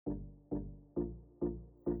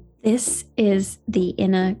This is the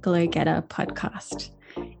Inner Glow Getter podcast.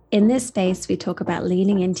 In this space, we talk about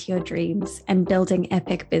leaning into your dreams and building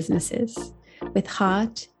epic businesses with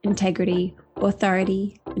heart, integrity,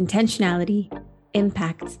 authority, intentionality,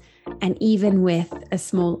 impact, and even with a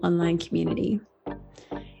small online community.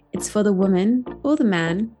 It's for the woman or the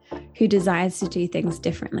man who desires to do things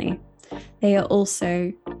differently. They are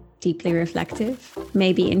also deeply reflective,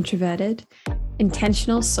 maybe introverted,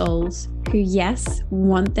 intentional souls who, yes,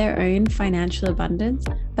 want their own financial abundance,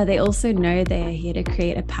 but they also know they are here to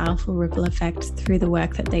create a powerful ripple effect through the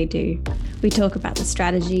work that they do. We talk about the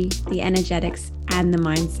strategy, the energetics, and the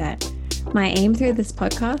mindset. My aim through this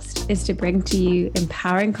podcast is to bring to you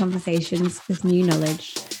empowering conversations with new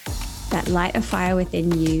knowledge that light a fire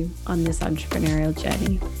within you on this entrepreneurial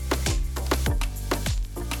journey.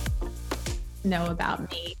 Know about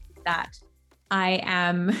me that I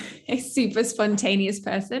am a super spontaneous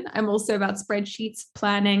person. I'm also about spreadsheets,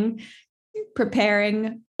 planning,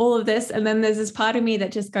 preparing, all of this. And then there's this part of me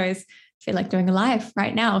that just goes, I feel like doing a live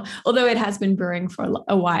right now, although it has been brewing for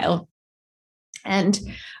a while. And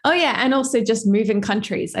and also just moving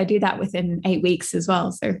countries. I do that within 8 weeks as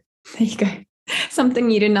well. So there you go.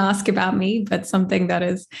 Something you didn't ask about me, but something that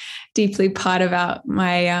is deeply part of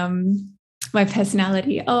my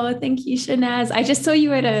personality. Oh, thank you, Shanaz. I just saw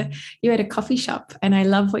you at a coffee shop, and I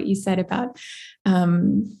love what you said about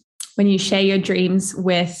when you share your dreams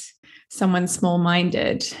with someone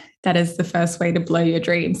small-minded, that is the first way to blow your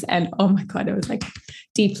dreams. And oh my God, it was like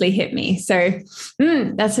deeply hit me. So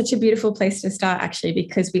that's such a beautiful place to start, actually,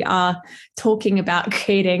 because we are talking about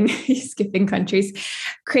creating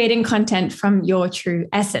content from your true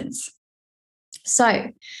essence.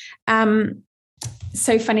 So,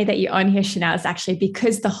 so funny that you're on here, Shanaz, actually,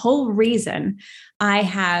 because the whole reason I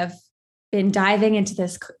have been diving into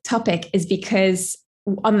this topic is because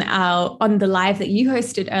on the live that you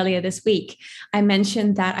hosted earlier this week, I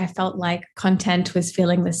mentioned that I felt like content was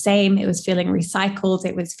feeling the same. It was feeling recycled.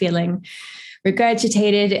 It was feeling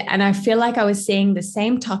regurgitated. And I feel like I was seeing the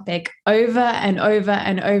same topic over and over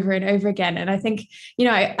and over and over again. And I think,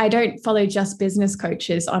 I don't follow just business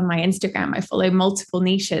coaches on my Instagram. I follow multiple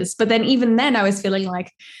niches. But then even then I was feeling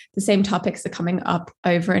like the same topics are coming up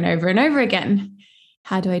over and over and over again.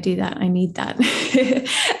 How do I do that? I need that.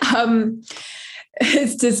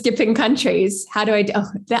 It's to skipping countries. How do I do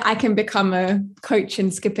that? I can become a coach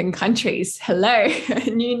in skipping countries. Hello,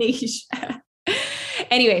 new niche.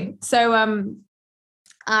 Anyway, so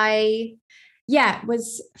I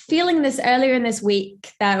was feeling this earlier in this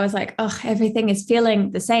week that I was like, everything is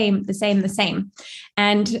feeling the same.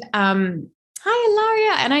 And hi,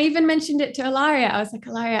 Ilaria. And I even mentioned it to Ilaria. I was like,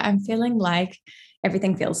 Ilaria, I'm feeling like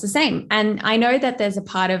everything feels the same. And I know that there's a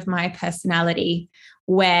part of my personality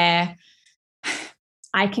where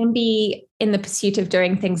I can be in the pursuit of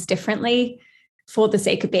doing things differently for the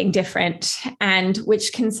sake of being different, and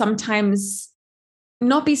which can sometimes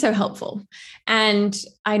not be so helpful. And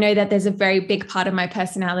I know that there's a very big part of my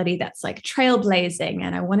personality that's like trailblazing,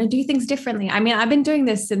 and I want to do things differently. I mean, I've been doing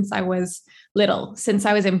this since I was little, since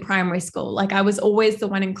I was in primary school. Like, I was always the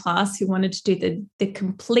one in class who wanted to do the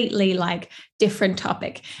completely like different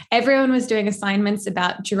topic. Everyone was doing assignments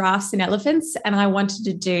about giraffes and elephants, and I wanted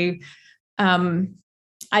to do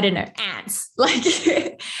ants, like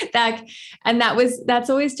that. And that's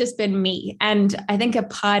always just been me. And I think a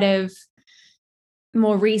part of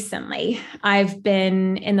more recently, I've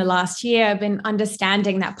been in the last year, I've been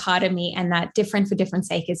understanding that part of me, and that different for different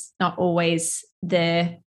sake is not always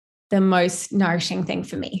the most nourishing thing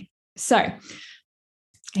for me. So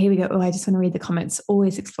here we go. Oh, I just want to read the comments.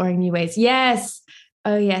 Always exploring new ways. Yes.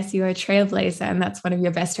 Oh yes, you're a trailblazer, and that's one of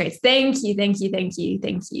your best traits. Thank you.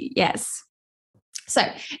 Yes. So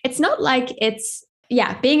it's not like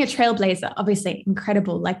being a trailblazer, obviously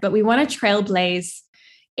incredible, but we want to trailblaze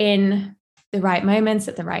in the right moments,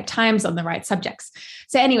 at the right times, on the right subjects.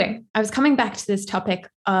 So anyway, I was coming back to this topic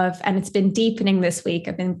and it's been deepening this week.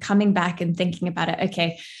 I've been coming back and thinking about it.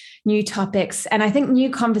 Okay, new topics. And I think new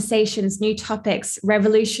conversations, new topics,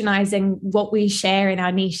 revolutionizing what we share in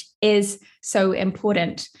our niche is so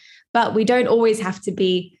important. But we don't always have to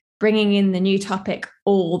be bringing in the new topic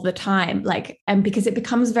all the time, and because it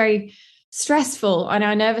becomes very stressful on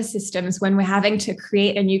our nervous systems when we're having to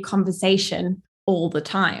create a new conversation all the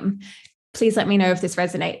time. Please let me know if this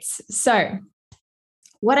resonates. So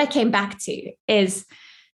what I came back to is,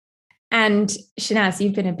 and Shanaz,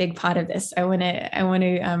 you've been a big part of this. I want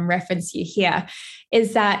to reference you here,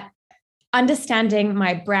 is that understanding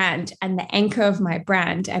my brand and the anchor of my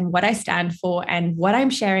brand and what I stand for and what I'm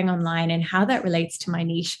sharing online and how that relates to my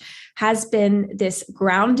niche has been this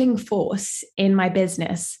grounding force in my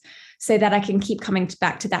business so that I can keep coming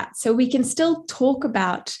back to that. So we can still talk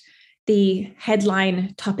about the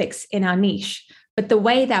headline topics in our niche, but the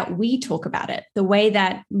way that we talk about it, the way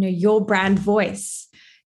that, you know, your brand voice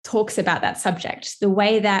talks about that subject, the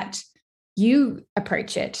way that you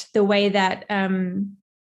approach it, the way that,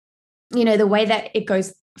 the way that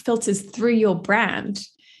it filters through your brand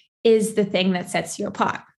is the thing that sets you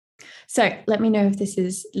apart. So let me know if this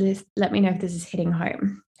is hitting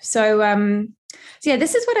home. So yeah,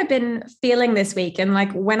 this is what I've been feeling this week. And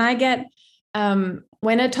like when I get,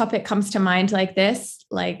 when a topic comes to mind like this,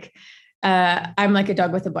 like I'm like a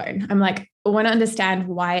dog with a bone. I'm like, I want to understand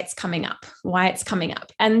why it's coming up.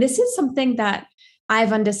 And this is something that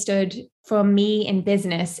I've understood for me in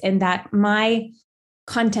business, in that my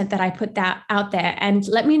content that I put that out there, and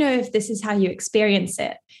let me know if this is how you experience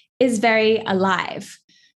it, is very alive.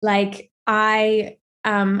 Like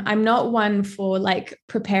I'm not one for like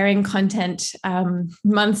preparing content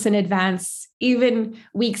months in advance, even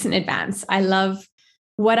weeks in advance. I love,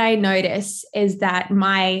 what I notice is that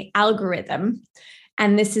my algorithm,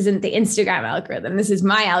 and this isn't the Instagram algorithm, this is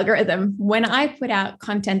my algorithm. When I put out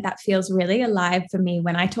content that feels really alive for me,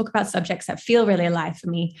 when I talk about subjects that feel really alive for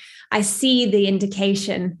me, I see the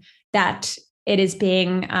indication that it is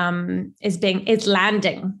it's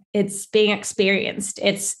landing, it's being experienced,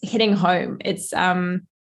 it's hitting home, it's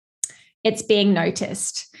being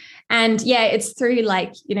noticed. And yeah, it's through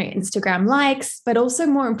like, you know, Instagram likes, but also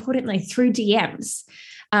more importantly, through DMs.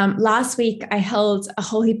 Last week, I held a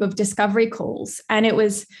whole heap of discovery calls, and it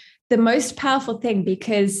was the most powerful thing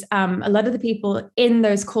because a lot of the people in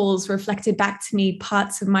those calls reflected back to me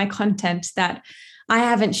parts of my content that I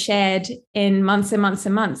haven't shared in months and months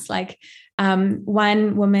and months. Like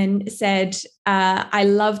one woman said, I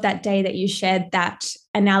love that day that you shared that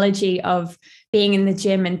analogy of being in the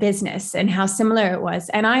gym and business and how similar it was.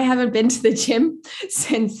 And I haven't been to the gym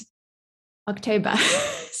since October.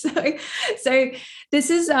 So this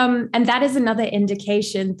is, and that is another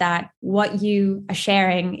indication that what you are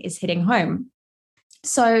sharing is hitting home.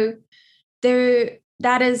 So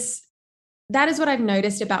that is what I've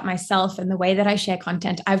noticed about myself and the way that I share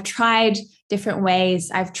content. I've tried different ways.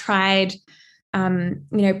 I've tried,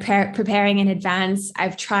 preparing in advance.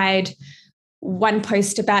 I've tried one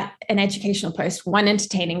post about an educational post, one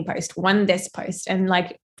entertaining post, one this post, and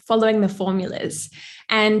like following the formulas.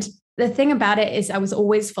 And the thing about it is I was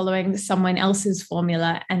always following someone else's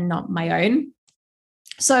formula and not my own.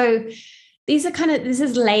 So this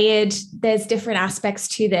is layered. There's different aspects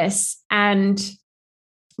to this.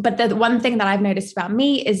 But the one thing that I've noticed about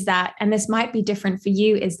me is that, and this might be different for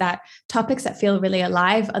you, is that topics that feel really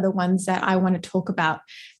alive are the ones that I want to talk about,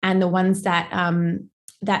 and the ones that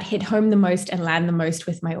that hit home the most and land the most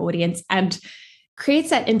with my audience, and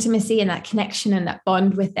creates that intimacy and that connection and that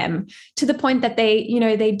bond with them, to the point that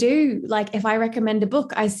they do, like if I recommend a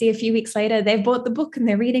book, I see a few weeks later they've bought the book and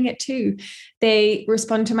they're reading it too. They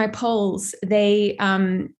respond to my polls. They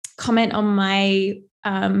comment on my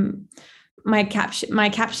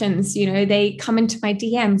captions, they come into my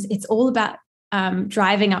DMs. It's all about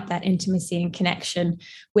driving up that intimacy and connection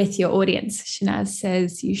with your audience. Shanaz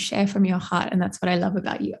says you share from your heart, and that's what I love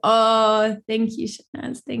about you. Oh, thank you,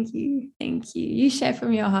 Shanaz. Thank you. You share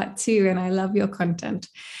from your heart too, and I love your content.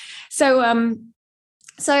 So I've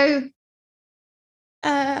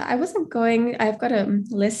got a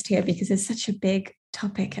list here because it's such a big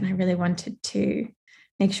topic and I really wanted to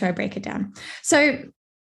make sure I break it down. So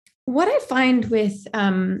what I find with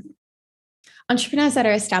entrepreneurs that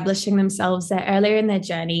are establishing themselves, they're earlier in their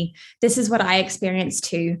journey, this is what I experienced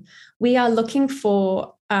too. They are looking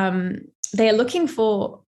for the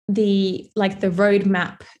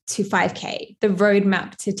roadmap to 5K, the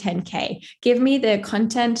roadmap to 10K. Give me the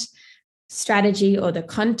content strategy or the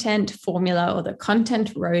content formula or the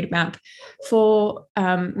content roadmap for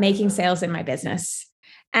making sales in my business.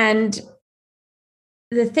 And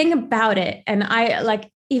the thing about it, and I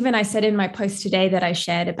said in my post today that I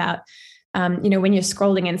shared about, when you're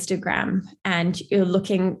scrolling Instagram and you're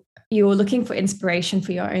looking for inspiration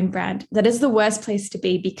for your own brand, that is the worst place to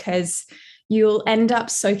be, because you'll end up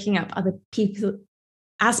soaking up other people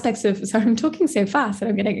aspects of, sorry, I'm talking so fast and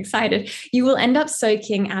I'm getting excited. You will end up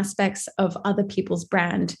soaking aspects of other people's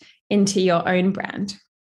brand into your own brand.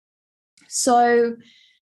 So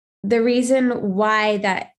the reason why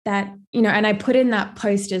that, and I put in that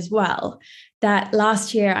post as well, that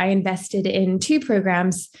last year I invested in 2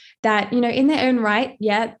 programs that, in their own right,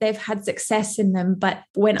 yeah, they've had success in them. But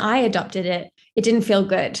when I adopted it, it didn't feel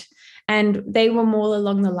good. And they were more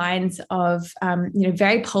along the lines of,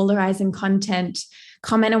 very polarizing content,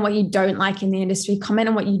 comment on what you don't like in the industry, comment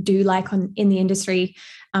on what you do like in the industry,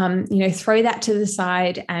 throw that to the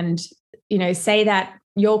side and, say that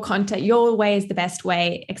your content, your way is the best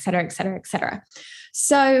way, et cetera, et cetera, et cetera.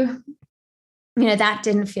 So, that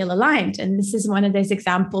didn't feel aligned. And this is one of those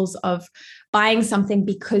examples of buying something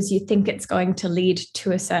because you think it's going to lead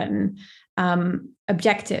to a certain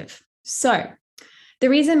objective. So the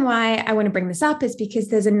reason why I want to bring this up is because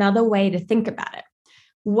there's another way to think about it.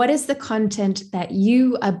 What is the content that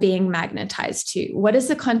you are being magnetized to? What is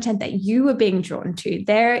the content that you are being drawn to?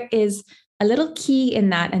 There is a little key in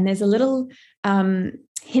that, and there's a little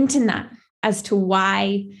hint in that as to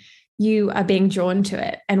why you are being drawn to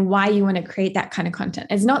it and why you want to create that kind of content.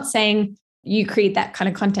 It's not saying you create that kind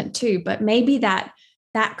of content too, but maybe that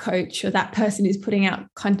coach or that person who's putting out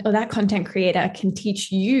content, or that content creator, can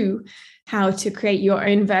teach you how to create your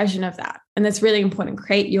own version of that. And that's really important.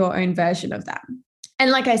 Create your own version of that. And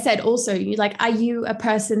like I said, also, are you a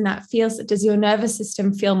person that does your nervous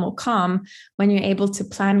system feel more calm when you're able to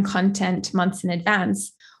plan content months in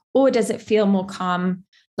advance? Or does it feel more calm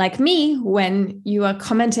like me when you are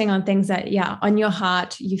commenting on things that, on your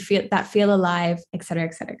heart, you feel alive, et cetera,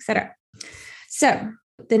 et cetera, et cetera. So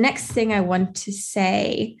the next thing I want to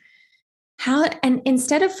say, and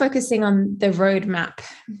instead of focusing on the roadmap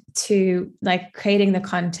to creating the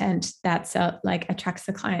content that attracts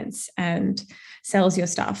the clients and sells your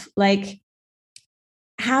stuff,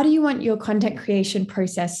 how do you want your content creation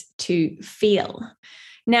process to feel?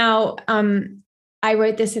 Now, I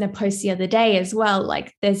wrote this in a post the other day as well.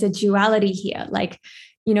 There's a duality here.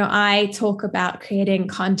 I talk about creating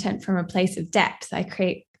content from a place of depth.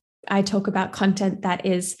 I talk about content that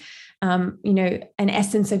is, an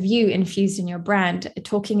essence of you infused in your brand,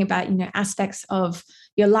 talking about, aspects of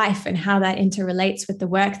your life and how that interrelates with the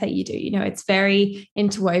work that you do. It's very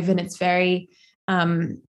interwoven. It's very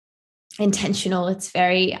intentional. It's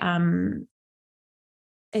very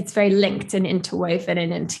linked and interwoven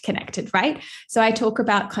and interconnected, right? So I talk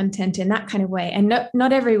about content in that kind of way, and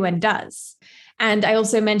not everyone does. And I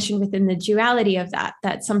also mentioned within the duality of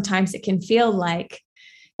that sometimes it can feel like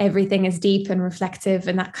everything is deep and reflective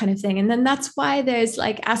and that kind of thing. And then that's why there's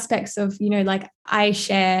aspects of, I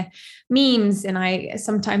share memes, and I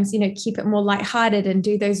sometimes, keep it more lighthearted and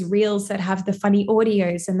do those reels that have the funny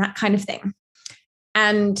audios and that kind of thing.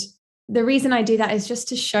 And the reason I do that is just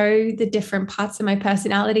to show the different parts of my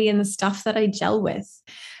personality and the stuff that I gel with.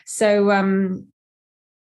 So,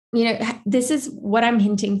 this is what I'm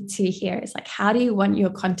hinting to here is how do you want your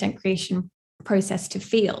content creation process to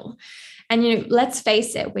feel? And, let's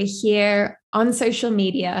face it, we're here on social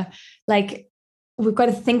media. We've got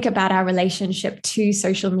to think about our relationship to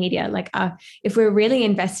social media. If we're really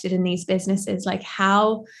invested in these businesses,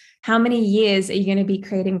 how many years are you going to be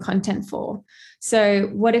creating content for? So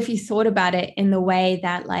what if you thought about it in the way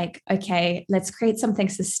that okay, let's create something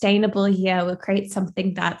sustainable here. We'll create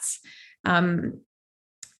something that's, that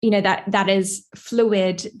is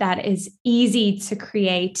fluid, that is easy to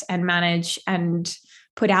create and manage and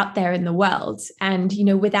put out there in the world. And,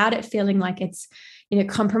 without it feeling like it's,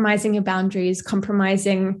 compromising your boundaries,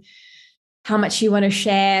 compromising how much you want to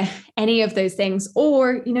share, any of those things.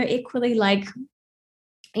 Or, equally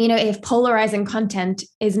if polarizing content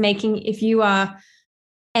is if you are,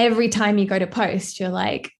 every time you go to post, you're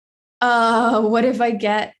oh, what if I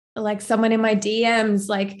get someone in my DMs?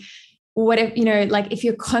 What if, if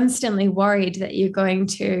you're constantly worried that you're going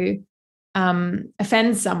to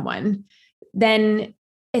offend someone, then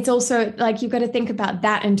it's also you've got to think about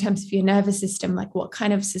that in terms of your nervous system. What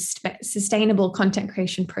kind of sustainable content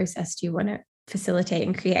creation process do you want to facilitate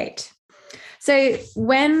and create? So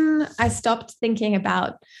when I stopped thinking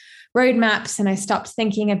about roadmaps and I stopped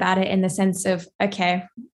thinking about it in the sense of, okay,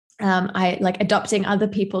 I adopting other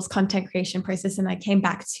people's content creation process, and I came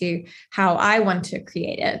back to how I want to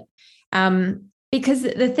create it. Because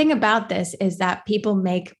the thing about this is that people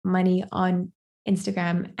make money on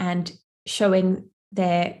Instagram and showing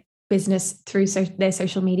their business through their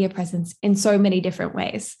social media presence in so many different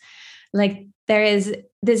ways.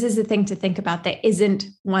 This is the thing to think about. There isn't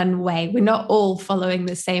one way. We're not all following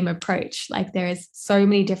the same approach. There is so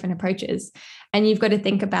many different approaches, and you've got to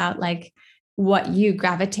think about what you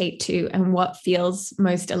gravitate to and what feels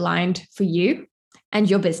most aligned for you and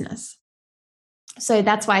your business. So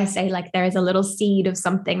that's why I say there is a little seed of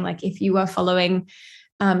something. If you are following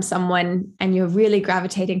someone and you're really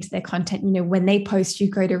gravitating to their content, when they post, you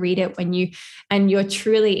go to read it, and you're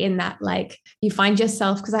truly in that, like, you find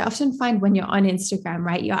yourself, because I often find when you're on Instagram,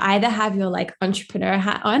 right, you either have your like entrepreneur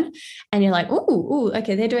hat on and you're like, oh,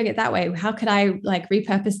 okay, they're doing it that way. How could I like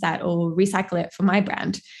repurpose that or recycle it for my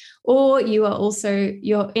brand? Or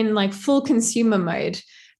you're in like full consumer mode,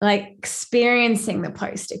 like experiencing the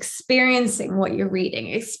post, experiencing what you're reading,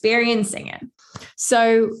 experiencing it.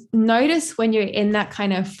 So notice when you're in that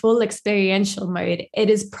kind of full experiential mode, it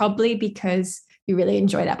is probably because you really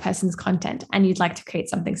enjoy that person's content and you'd like to create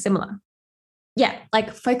something similar. Yeah,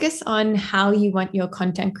 like focus on how you want your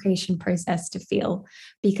content creation process to feel,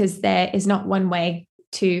 because there is not one way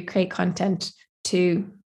to create content to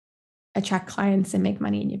attract clients and make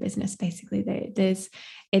money in your business. Basically, there's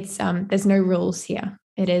no rules here.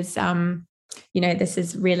 It is, this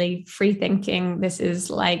is really free thinking. This is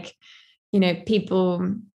like,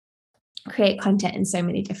 people create content in so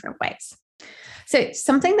many different ways. So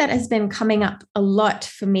something that has been coming up a lot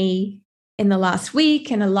for me in the last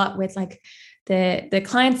week, and a lot with like the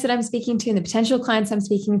clients that I'm speaking to and the potential clients I'm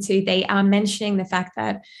speaking to, they are mentioning the fact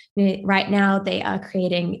that right now they are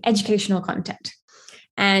creating educational content.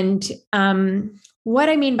 And what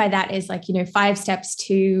I mean by that is like, 5 steps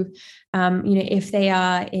to, if they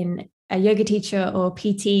are in a yoga teacher or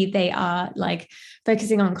PT, they are like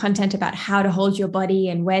focusing on content about how to hold your body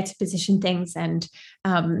and where to position things, and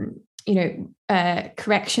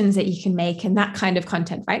corrections that you can make, and that kind of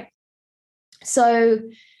content, right? So,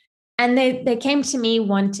 and they came to me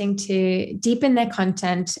wanting to deepen their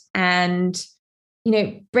content and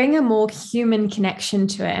bring a more human connection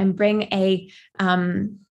to it, and bring a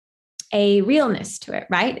realness to it,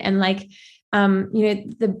 right? And like,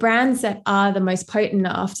 the brands that are the most potent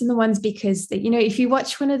are often the ones, because if you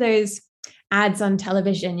watch one of those ads on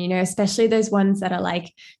television, especially those ones that are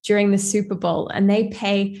like during the Super Bowl, and they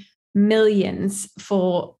pay millions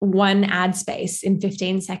for one ad space in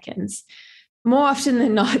 15 seconds. More often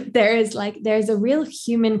than not, there's a real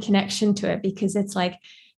human connection to it, because it's like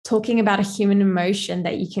talking about a human emotion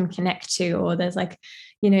that you can connect to, or there's like,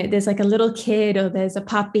 there's like a little kid, or there's a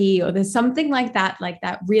puppy, or there's something like that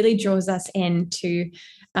really draws us into,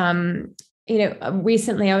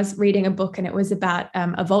 recently I was reading a book and it was about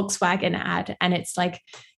a Volkswagen ad, and it's like,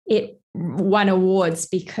 it won awards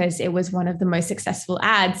because it was one of the most successful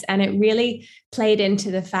ads. And it really played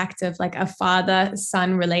into the fact of like a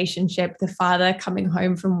father-son relationship, the father coming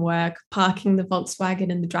home from work, parking the Volkswagen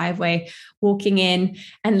in the driveway, walking in,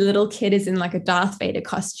 and the little kid is in like a Darth Vader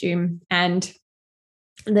costume. And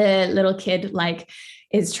the little kid like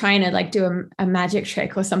is trying to like do a magic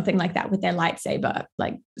trick or something like that with their lightsaber.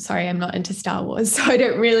 Like, sorry, I'm not into Star Wars, so I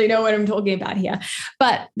don't really know what I'm talking about here.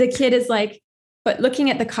 But the kid is like, but looking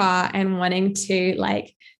at the car and wanting to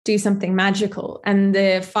like do something magical. And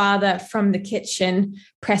the father from the kitchen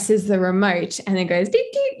presses the remote and it goes, beep,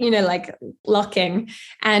 beep, like locking.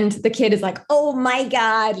 And the kid is like, oh my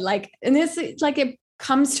God. Like, and this like, it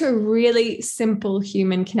comes to a really simple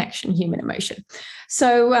human connection, human emotion.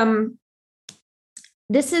 So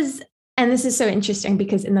this is so interesting,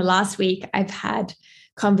 because in the last week, I've had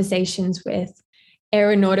conversations with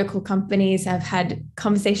aeronautical companies. I've had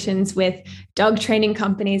conversations with dog training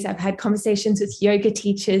companies. I've had conversations with yoga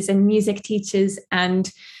teachers and music teachers and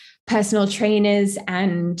personal trainers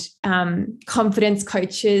and confidence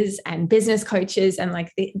coaches and business coaches. And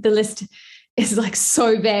like the list is like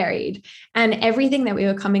so varied. And everything that we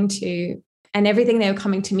were coming to, and everything they were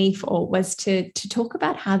coming to me for, was to talk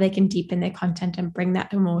about how they can deepen their content and bring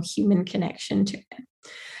that a more human connection to it.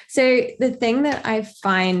 So the thing that I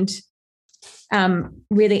find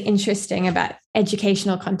really interesting about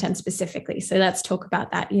educational content specifically. So let's talk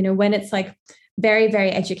about that. When it's like very, very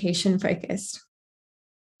education focused,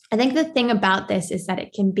 I think the thing about this is that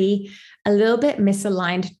it can be a little bit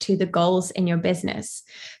misaligned to the goals in your business.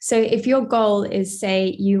 So if your goal is,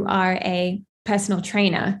 say, you are a personal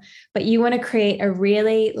trainer, but you want to create a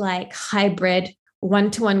really like hybrid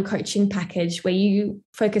one-to-one coaching package where you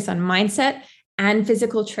focus on mindset and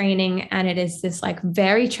physical training, and it is this like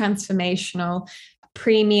very transformational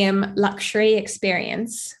premium luxury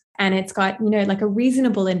experience, and it's got like a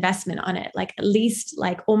reasonable investment on it, like at least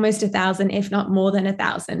like almost 1,000, if not more than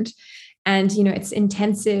 1,000, and it's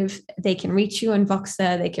intensive. They can reach you on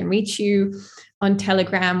Voxer, they can reach you on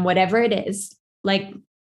Telegram, whatever it is. Like,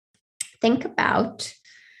 think about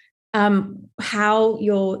how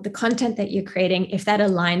the content that you're creating, if that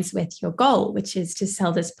aligns with your goal, which is to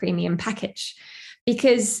sell this premium package.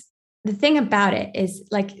 Because the thing about it is,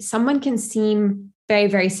 like, someone can seem very,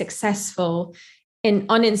 very successful on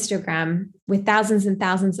Instagram with thousands and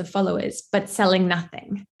thousands of followers, but selling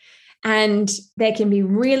nothing. And there can be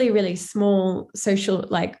really, really small social,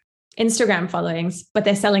 like Instagram followings, but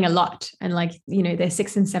they're selling a lot. And like, they're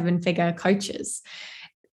 6 and 7 figure coaches.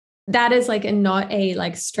 That is like not a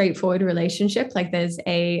like straightforward relationship. Like there's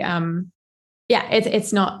a,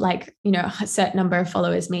 it's not like, a certain number of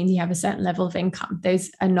followers means you have a certain level of income. Those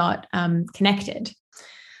are not connected.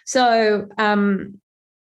 So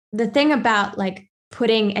the thing about like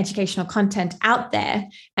putting educational content out there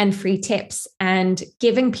and free tips and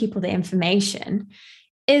giving people the information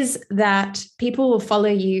is that people will follow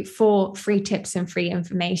you for free tips and free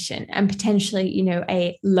information and potentially,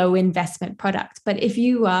 a low investment product. But if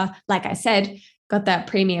you are, like I said, got that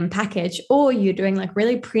premium package, or you're doing like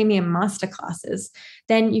really premium masterclasses,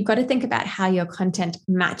 then you've got to think about how your content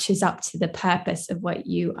matches up to the purpose of what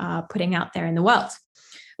you are putting out there in the world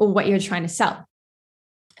or what you're trying to sell.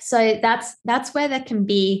 So that's where there can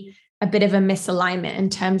be a bit of a misalignment in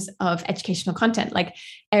terms of educational content. Like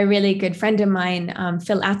a really good friend of mine,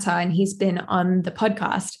 Phil Atta, and he's been on the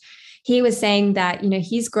podcast. He was saying that,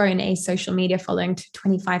 he's grown a social media following to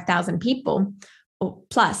 25,000 people or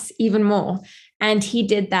plus, even more. And he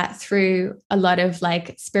did that through a lot of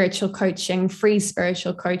like spiritual coaching, free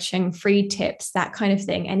tips, that kind of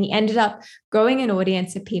thing. And he ended up growing an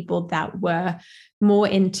audience of people that were more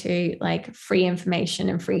into like free information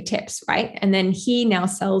and free tips, right? And then he now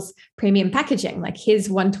sells premium packaging. Like his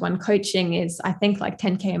one-to-one coaching is, I think, like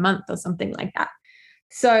 10K a month or something like that.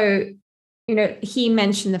 So, he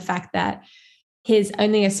mentioned the fact that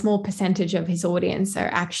only a small percentage of his audience are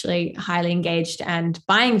actually highly engaged and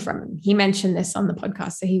buying from him. He mentioned this on the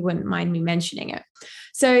podcast, so he wouldn't mind me mentioning it.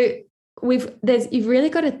 So you've really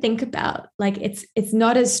got to think about, like, it's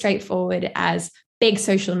not as straightforward as big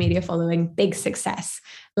social media following, big success.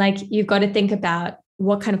 Like you've got to think about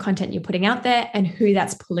what kind of content you're putting out there and who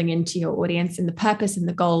that's pulling into your audience and the purpose and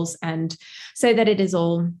the goals, and so that it is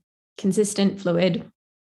all consistent, fluid.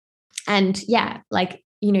 And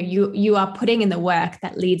you are putting in the work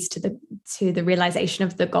that leads to the realization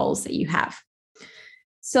of the goals that you have.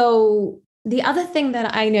 So the other thing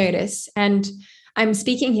that I notice, and I'm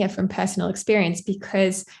speaking here from personal experience,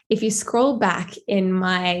 because if you scroll back in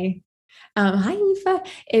my hi, Aoife.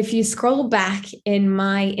 If you scroll back in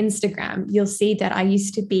my Instagram, you'll see that I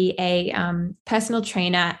used to be a personal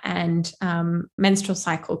trainer and menstrual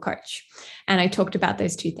cycle coach. And I talked about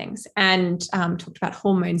those two things and talked about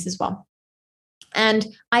hormones as well. And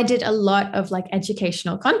I did a lot of like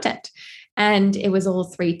educational content. And it was all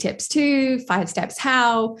 3 tips to 5 steps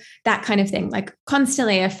how, that kind of thing. Like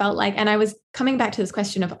constantly I felt like, and I was coming back to this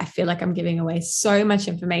question of, I feel like I'm giving away so much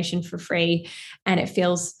information for free and it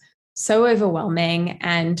feels so overwhelming.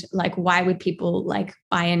 And like, why would people like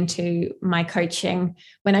buy into my coaching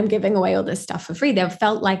when I'm giving away all this stuff for free? They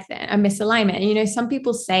felt like a misalignment. And, some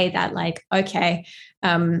people say that like, okay,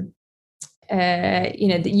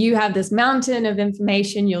 that you have this mountain of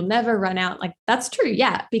information, you'll never run out. Like that's true.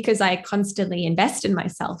 Yeah. Because I constantly invest in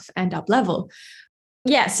myself and up level.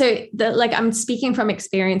 Yeah. So I'm speaking from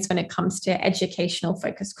experience when it comes to educational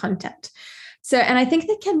focused content. So, and I think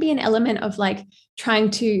there can be an element of like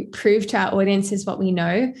trying to prove to our audiences what we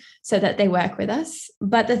know so that they work with us.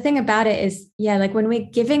 But the thing about it is, like when we're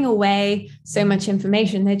giving away so much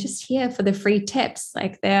information, they're just here for the free tips.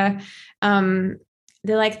 Like they're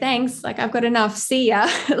like, thanks, like I've got enough, see ya.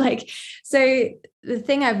 Like, so the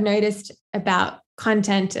thing I've noticed about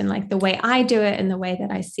content and like the way I do it and the way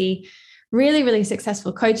that I see really, really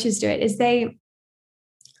successful coaches do it is they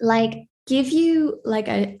like give you like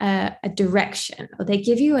a direction, or they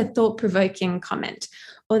give you a thought-provoking comment,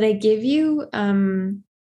 or they give you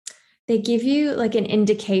like an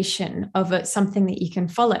indication of something that you can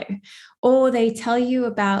follow, or they tell you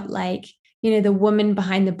about like, the woman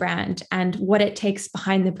behind the brand and what it takes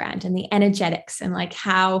behind the brand and the energetics, and like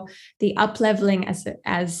how the up-leveling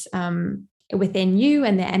as within you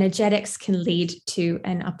and the energetics can lead to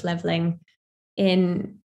an up-leveling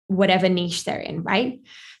in whatever niche they're in, right?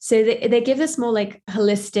 So they give us more like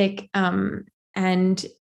holistic and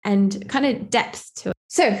kind of depth to it.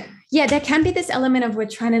 So yeah, there can be this element of we're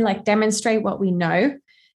trying to like demonstrate what we know,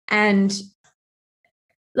 and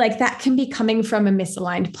like that can be coming from a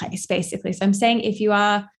misaligned place, basically. So I'm saying if you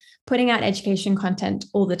are putting out education content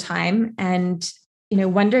all the time and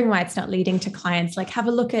wondering why it's not leading to clients, like have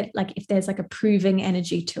a look at like if there's like a proving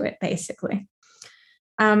energy to it, basically.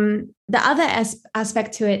 The other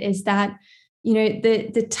aspect to it is that,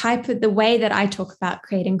 the way that I talk about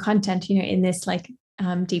creating content, in this like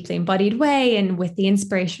deeply embodied way and with the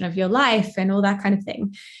inspiration of your life and all that kind of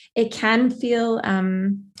thing, it can feel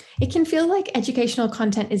like educational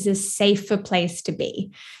content is a safer place to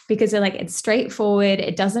be, because it's straightforward.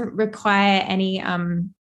 It doesn't require any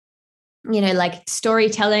like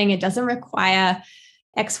storytelling. It doesn't require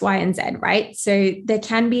X, Y, and Z, right? So there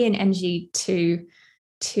can be an energy to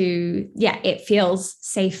it feels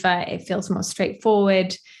safer, it feels more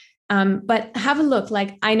straightforward. But have a look.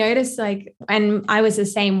 Like I noticed, and I was the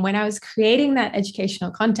same when I was creating that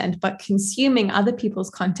educational content, but consuming other people's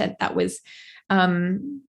content that was,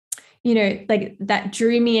 that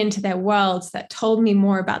drew me into their worlds, that told me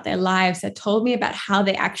more about their lives, that told me about how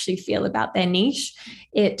they actually feel about their niche.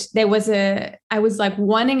 I was like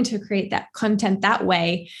wanting to create that content that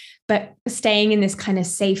way, but staying in this kind of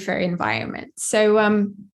safer environment. So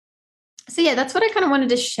yeah, that's what I kind of wanted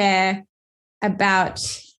to share about,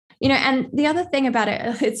 and the other thing about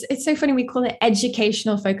it, it's so funny, we call it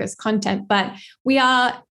educational focused content, but we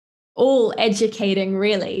are all educating,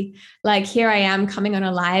 really. Like here I am coming on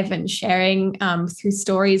a live and sharing through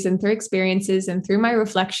stories and through experiences and through my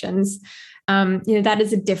reflections. That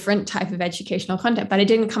is a different type of educational content, but I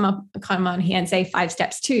didn't come on here and say 5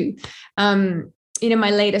 steps too. My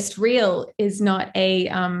latest reel is not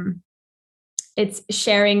it's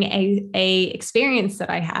sharing a experience that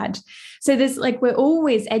I had. So there's we're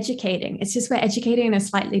always educating. It's just we're educating in a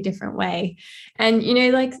slightly different way. And,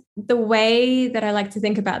 the way that I like to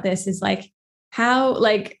think about this is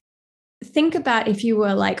think about if you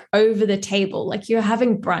were over the table, you're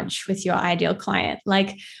having brunch with your ideal client,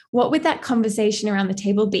 what would that conversation around the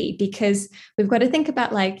table be? Because we've got to think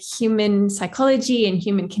about human psychology and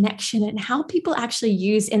human connection and how people actually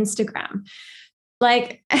use Instagram.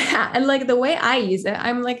 And the way I use it,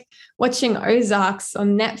 I'm watching Ozarks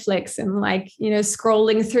on Netflix and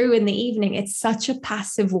scrolling through in the evening. It's such a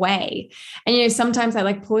passive way. And, sometimes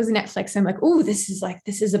I pause Netflix and I'm oh, this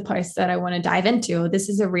is a post that I want to dive into, or this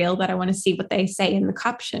is a reel that I want to see what they say in the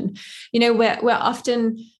caption. We're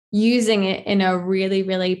often using it in a really,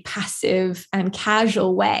 really passive and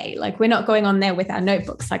casual way. We're not going on there with our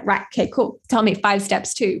notebooks, right, okay, cool. Tell me 5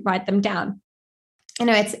 steps to write them down.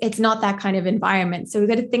 It's not that kind of environment. So we've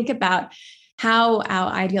got to think about how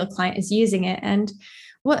our ideal client is using it and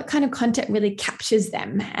what kind of content really captures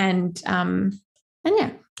them. And yeah.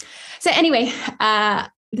 So anyway,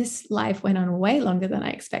 this live went on way longer than I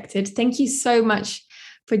expected. Thank you so much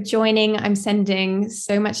for joining. I'm sending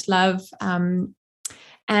so much love.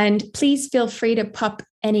 And please feel free to pop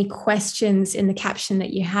any questions in the caption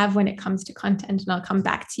that you have when it comes to content, and I'll come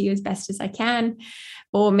back to you as best as I can.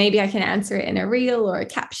 Or maybe I can answer it in a reel or a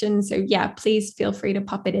caption. So yeah, please feel free to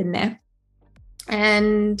pop it in there.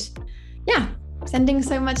 And yeah, sending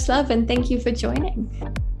so much love and thank you for joining.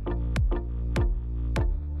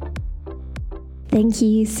 Thank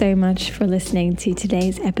you so much for listening to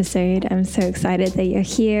today's episode. I'm so excited that you're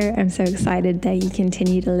here. I'm so excited that you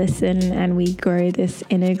continue to listen and we grow this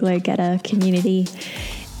Inner Glow Getter community.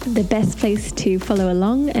 The best place to follow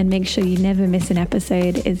along and make sure you never miss an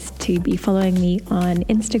episode is to be following me on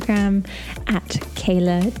Instagram at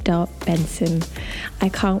Kayla.Benson. I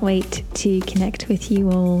can't wait to connect with you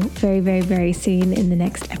all very, very, very soon in the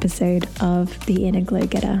next episode of The Inner Glow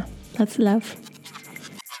Getter. Lots of love.